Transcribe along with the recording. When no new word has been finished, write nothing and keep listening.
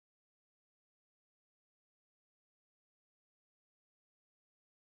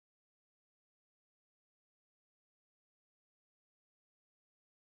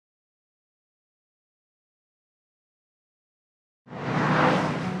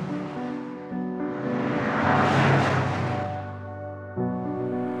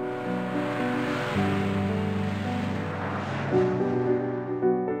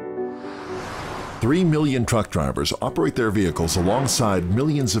3 million truck drivers operate their vehicles alongside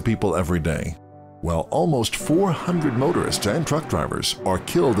millions of people every day, while almost 400 motorists and truck drivers are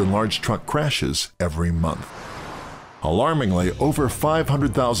killed in large truck crashes every month. Alarmingly, over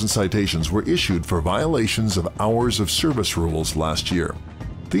 500,000 citations were issued for violations of hours of service rules last year.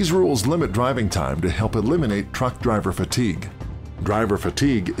 These rules limit driving time to help eliminate truck driver fatigue. Driver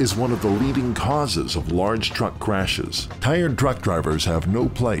fatigue is one of the leading causes of large truck crashes. Tired truck drivers have no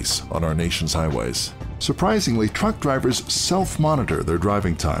place on our nation's highways. Surprisingly, truck drivers self-monitor their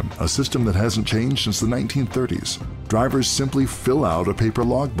driving time, a system that hasn't changed since the 1930s. Drivers simply fill out a paper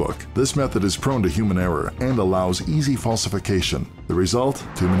logbook. This method is prone to human error and allows easy falsification. The result?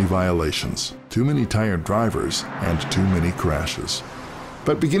 Too many violations, too many tired drivers, and too many crashes.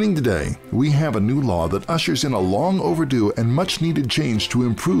 But beginning today, we have a new law that ushers in a long overdue and much needed change to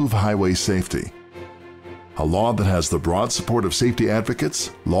improve highway safety. A law that has the broad support of safety advocates,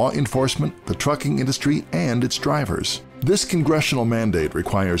 law enforcement, the trucking industry, and its drivers. This congressional mandate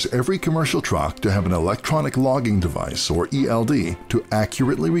requires every commercial truck to have an electronic logging device, or ELD, to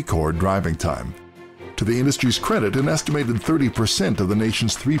accurately record driving time. To the industry's credit, an estimated 30% of the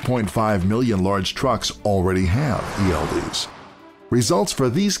nation's 3.5 million large trucks already have ELDs. Results for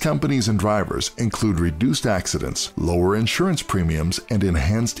these companies and drivers include reduced accidents, lower insurance premiums, and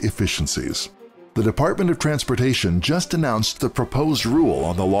enhanced efficiencies. The Department of Transportation just announced the proposed rule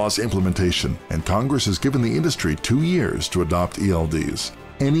on the law's implementation, and Congress has given the industry 2 years to adopt ELDs.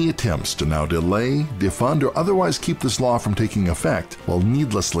 Any attempts to now delay, defund, or otherwise keep this law from taking effect will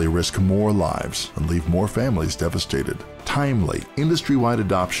needlessly risk more lives and leave more families devastated. Timely, industry-wide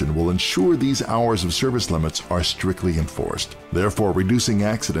adoption will ensure these hours of service limits are strictly enforced, therefore reducing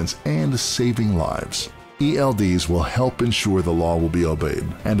accidents and saving lives. ELDs will help ensure the law will be obeyed,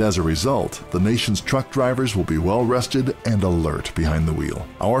 and as a result, the nation's truck drivers will be well rested and alert behind the wheel.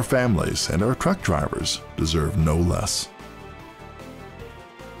 Our families and our truck drivers deserve no less.